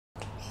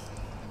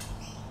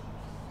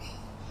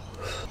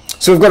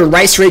So we've got a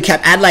race recap.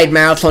 Adelaide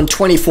Marathon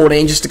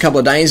 2014, just a couple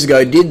of days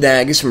ago, did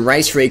that. Give some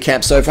race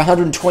recap. So for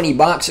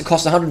 $120, it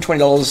costs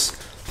 $120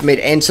 for me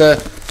to enter.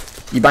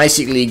 You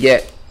basically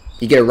get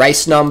a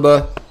race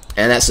number,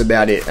 and that's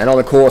about it. And on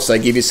the course, they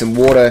give you some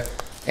water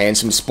and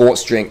some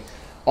sports drink.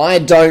 I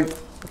don't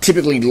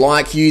typically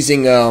like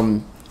using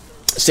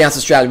South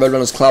Australia Road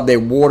Runners Club, their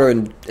water,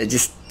 and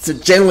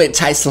generally it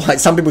tastes like,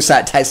 some people say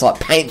it tastes like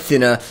paint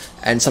thinner,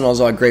 and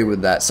sometimes I agree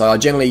with that. So I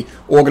generally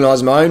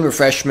organise my own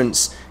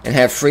refreshments and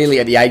have Freelee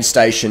at the aid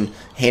station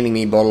handing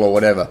me a bottle or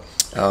whatever.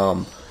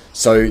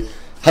 So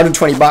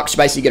 $120, you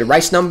basically get a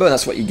race number, and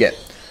that's what you get.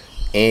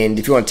 And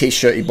if you want a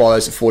t-shirt, you buy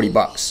those for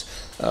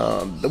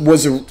 $40. There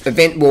was an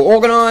event well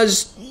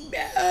organised.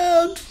 Yeah,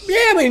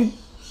 I mean,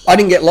 I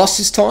didn't get lost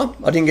this time.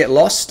 I didn't get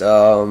lost.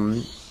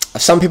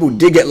 Some people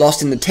did get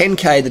lost in the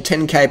 10K. The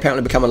 10K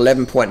apparently become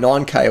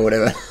 11.9K or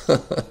whatever.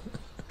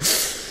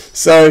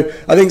 So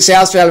I think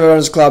South Australia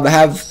Runners Club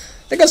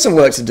they've got some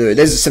work to do.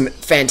 There's some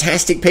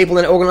fantastic people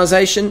in that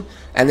organisation,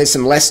 and there's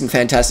some less than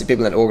fantastic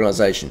people in that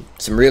organisation.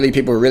 Some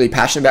people who are really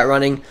passionate about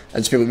running,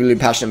 and some people who are really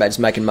passionate about just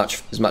making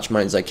as much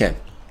money as they can.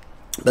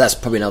 But that's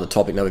probably another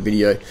topic, another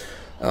video.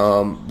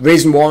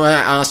 Reason why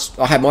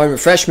I had my own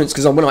refreshments,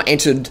 because when I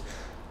entered,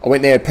 I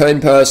went there per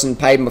person,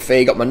 paid my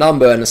fee, got my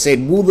number, and I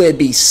said, will there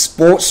be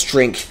sports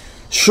drink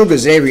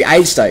sugars at every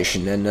aid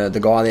station? And the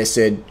guy there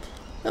said,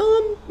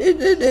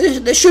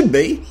 there should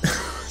be.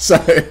 So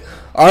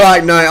I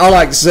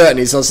like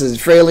certainty. So I said,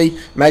 Freelee,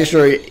 make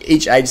sure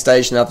each aid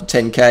station after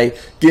 10K,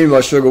 give me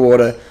my sugar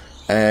water,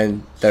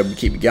 and they would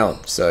keep me going.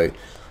 So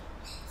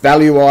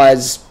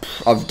value-wise,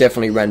 I've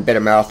definitely ran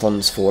better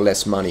marathons for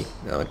less money.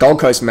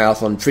 Gold Coast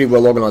Marathon, pretty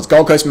well organised.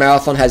 Gold Coast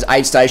Marathon has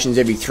aid stations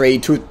every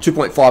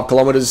 2.5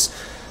 kilometres.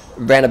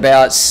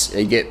 Roundabouts,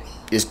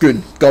 it's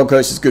good. Gold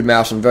Coast is good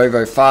marathon, very,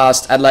 very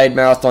fast. Adelaide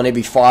Marathon,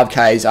 every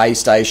 5Ks, aid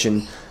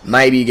station.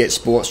 Maybe you get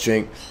sports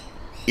drink.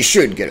 You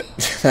should get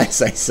it, as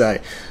they say.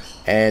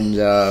 And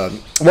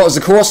what was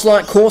the course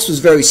like? Course was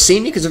very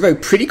scenic. It's a very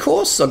pretty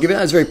course. I'll give it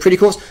that. It's a very pretty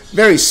course.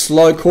 Very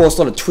slow course.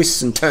 A lot of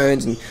twists and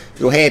turns and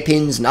little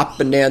hairpins and up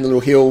and down the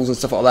little hills and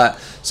stuff like that.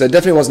 So it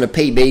definitely wasn't a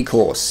PB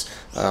course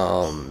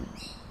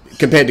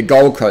compared to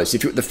Gold Coast.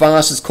 The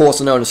fastest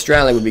course I know in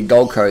Australia would be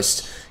Gold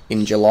Coast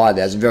in July.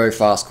 There's a very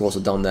fast course.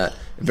 I've done that.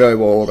 Very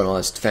well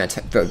organised.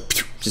 Fantastic.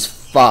 Just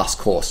fast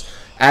course.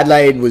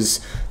 Adelaide was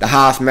the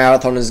half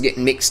marathoners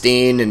getting mixed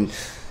in, and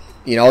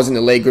I was in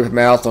the lead group of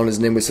marathoners,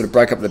 and then we sort of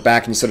broke up at the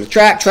back and you sort of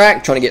track,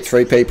 trying to get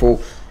through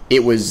people.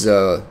 It was,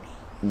 it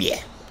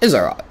was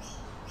alright.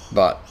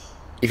 But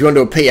if you want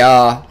to do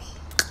a PR,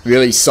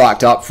 really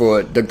psyched up for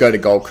it, go to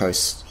Gold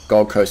Coast.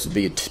 Gold Coast would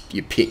be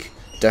your pick,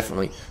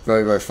 definitely.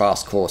 Very, very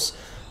fast course.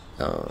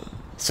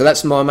 So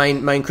that's my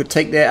main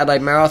critique there,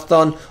 Adelaide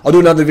Marathon. I'll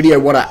do another video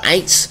what I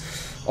ate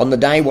on the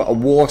day, what I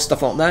wore,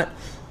 stuff like that.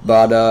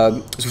 But,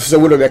 so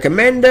would I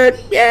recommend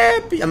it? Yeah,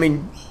 I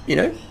mean, you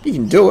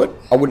can do it.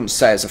 I wouldn't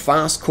say it's a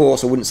fast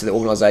course. I wouldn't say the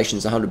organisation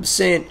is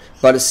 100%,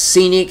 but it's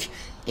scenic,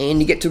 and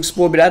you get to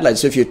explore a bit of Adelaide.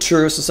 So if you're a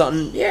tourist or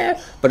something, yeah,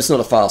 but it's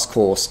not a fast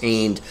course,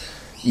 and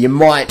you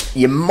might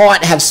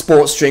have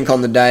sports drink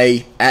on the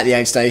day at the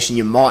aid station.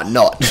 You might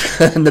not.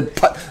 And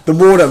the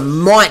water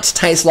might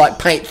taste like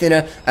paint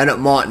thinner, and it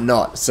might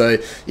not. So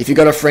if you've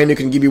got a friend who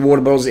can give you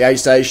water bottles at the aid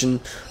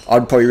station,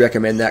 I'd probably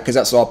recommend that, because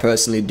that's what I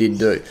personally did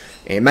do.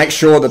 And make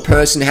sure the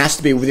person has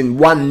to be within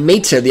 1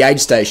 metre of the aid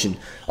station.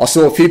 I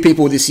saw a few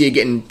people this year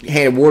getting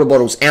handed water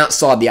bottles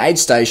outside the aid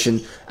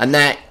station, and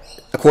that,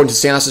 according to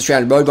South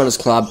Australian Road Runners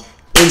Club,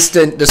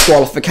 instant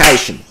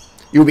disqualification.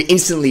 You'll be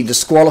instantly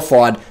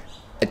disqualified.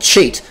 A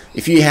cheat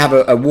if you have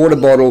a water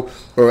bottle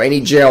or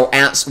any gel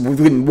out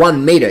within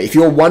 1 metre. If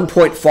you're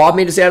 1.5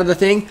 metres out of the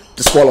thing,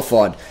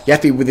 disqualified. You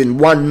have to be within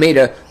 1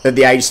 metre of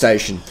the aid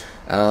station.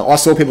 I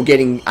saw people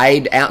getting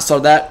aid outside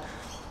of that.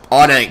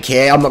 I don't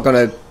care. I'm not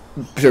going to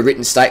put a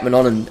written statement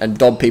on and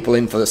dob people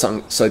in for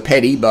something so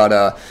petty, but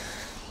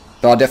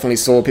I definitely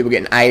saw people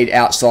getting aid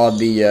outside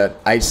the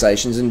aid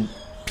stations, and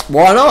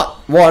why not?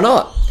 Why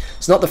not?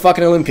 It's not the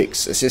fucking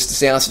Olympics. It's just the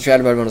South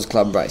Australian Road Runners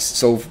Club race.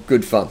 It's all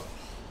good fun.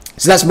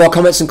 So that's my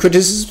comments and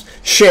criticisms.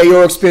 Share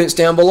your experience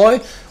down below.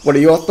 What are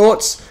your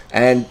thoughts?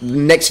 And the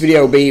next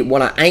video will be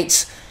what I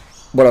ate,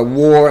 what I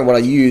wore, and what I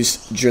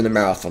used during the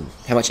marathon.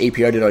 How much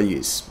EPO did I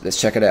use? Let's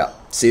check it out.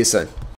 See you soon.